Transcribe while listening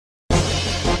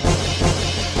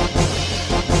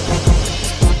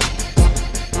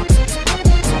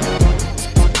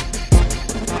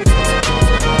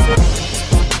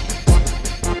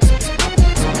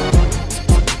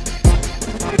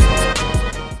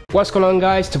What's going on,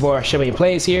 guys? Follow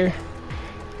ChampionPlayz here,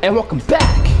 and welcome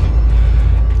back.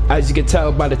 As you can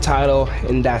tell by the title,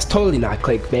 and that's totally not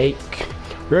clickbait,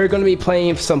 we're gonna be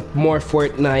playing some more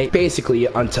Fortnite, basically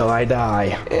until I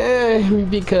die.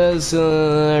 Because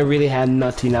I really had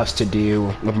nothing else to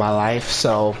do with my life.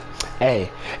 So, hey,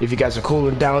 if you guys are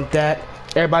cooling down with that,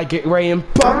 everybody get ready and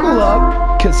buckle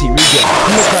up, cause here we go.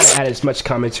 I'm gonna try to add as much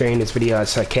commentary in this video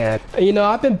as I can. You know,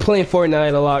 I've been playing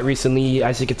Fortnite a lot recently.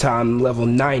 As you can tell, I'm level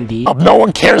 90. No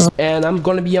one cares. And I'm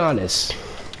gonna be honest,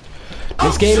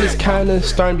 this game is kind of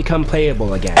starting to become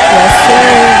playable again.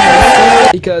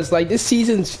 Because like this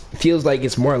season feels like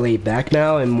it's more laid back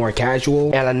now and more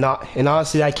casual. And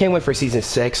honestly, I can't wait for season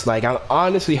 6. Like, I'm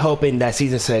honestly hoping that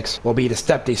season 6 will be the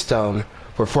stepping stone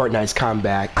for Fortnite's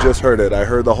comeback. Just heard it. I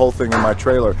heard the whole thing in my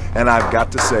trailer, and I've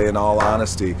got to say, in all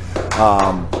honesty,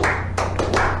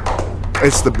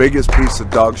 it's the biggest piece of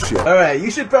dog shit. Alright,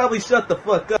 you should probably shut the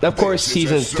fuck up. Of course,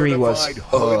 season 3 was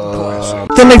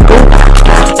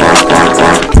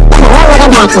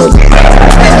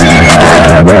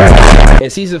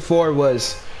and season 4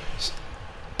 was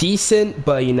decent,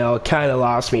 but you know, it kind of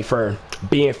lost me for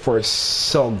being for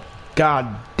so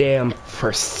goddamn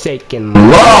forsaken.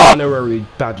 I know where we're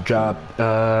about to drop.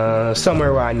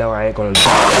 Somewhere where I know I ain't gonna drop.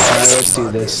 Alright, let's do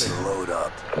this.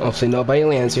 Hopefully nobody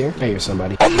lands here. I hear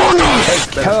somebody. Hey,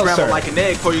 hello, sir. Like an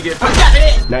egg before you get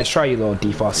Nice try, you little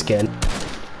default skin.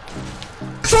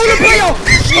 Controller player!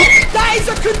 That is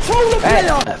a controller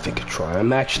player! Epic control.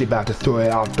 I'm actually about to throw it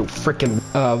out the freaking.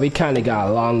 We kind of got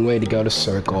a long way to go to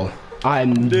circle.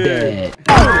 I'm dead.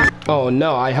 Oh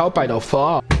no, I hope I don't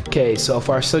fall. Okay, so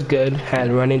far so good.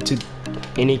 Hadn't run into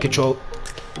any control.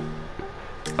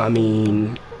 I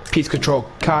mean, peace control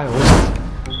Kyles.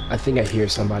 I think I hear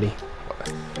somebody.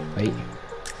 Wait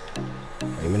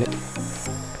a minute.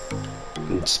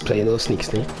 Just play a little sneak.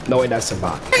 No, wait, that's a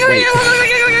bot. Wait.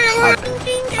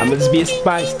 I'm gonna just be a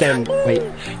spy stand. Wait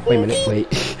a minute. Wait.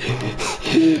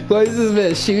 What is this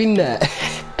man shooting at?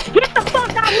 Get the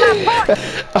fuck out of my park!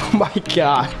 Oh my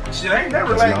god. Shit, I ain't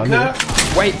never like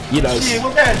that. Wait, you know. Shit,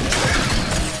 what's that?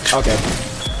 Okay.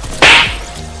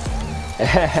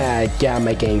 Get out of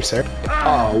my game, sir.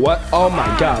 Oh, what? Oh my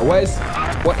god. What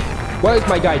is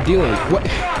my guy doing? What?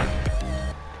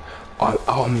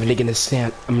 Oh, I'm gonna get in the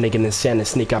sand. I'm gonna get in the sand and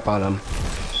sneak up on him.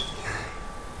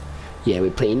 Yeah, we're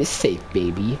playing this safe,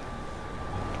 baby.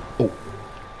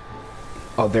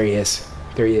 Oh, there he is.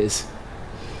 There he is.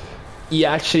 He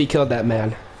actually killed that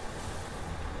man.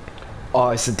 Oh,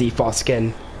 it's a default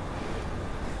skin.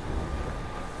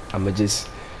 I'ma just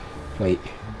wait.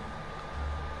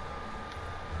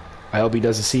 I hope he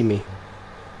doesn't see me.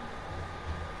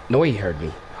 No, he heard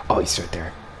me. Oh, he's right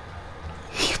there.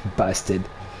 Busted.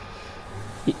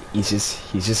 He's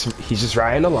just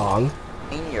riding along.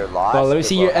 Well, let me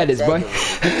see your edits, boy.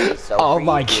 Oh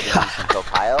my god.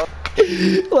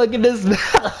 Look at this.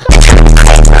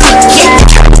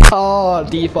 Oh,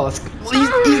 default. He's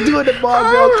doing the ball,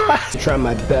 bro. I'm trying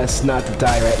my best not to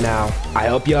die right now. I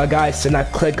hope y'all guys did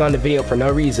not click on the video for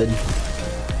no reason.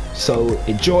 So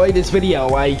enjoy this video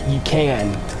while you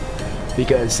can,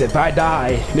 because if I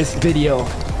die, this video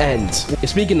ends.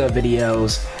 Speaking of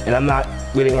videos, and I'm not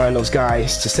really one of those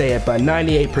guys to say it, but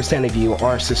 98% of you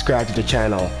aren't subscribed to the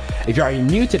channel. If you're already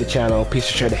new to the channel, please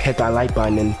be sure to hit that like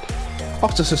button and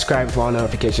also subscribe with all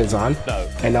notifications on. No.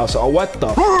 And also, oh, what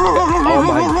the? Oh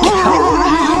my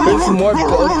god. There's some more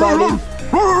bullfighting?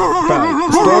 Bro,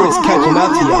 the story is catching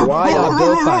up to you. Why y'all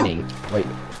bullfighting? Wait.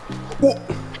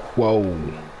 Whoa.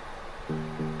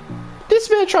 This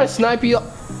man tried to snipe you.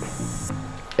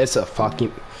 It's a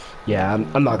fucking. Yeah,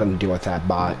 I'm not gonna deal with that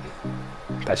bot.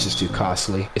 That's just too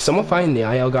costly. Is someone fighting the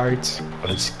IL guards?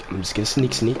 I'm just gonna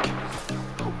sneak.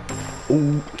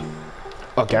 Ooh.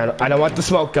 Okay, I don't want the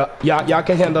smoke. Y'all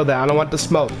can handle that. I don't want the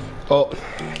smoke. Oh,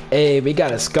 hey, we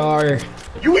got a scar.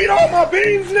 You eat all my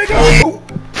beans, nigga!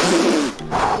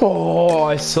 Oh,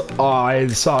 I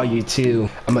saw you too.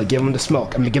 I'm gonna give him the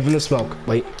smoke.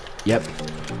 Wait. Yep.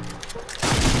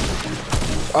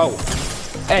 Oh.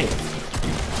 Hey.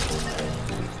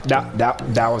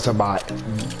 That was a bot.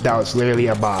 That was literally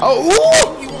a bot. Oh.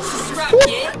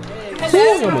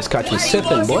 Ooh, almost caught you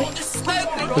sipping, boy. That's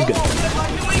good.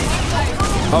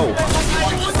 Oh.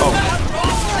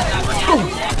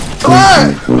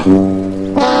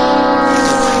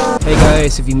 Hey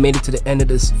guys, if you made it to the end of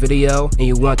this video and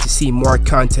you want to see more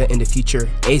content in the future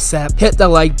ASAP, hit the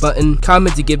like button,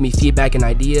 comment to give me feedback and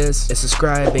ideas, and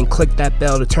subscribe and click that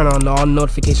bell to turn on all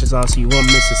notifications on so you won't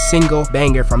miss a single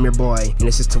banger from your boy. And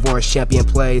this is Follow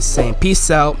ChampionPlayz saying peace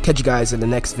out. Catch you guys in the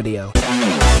next video.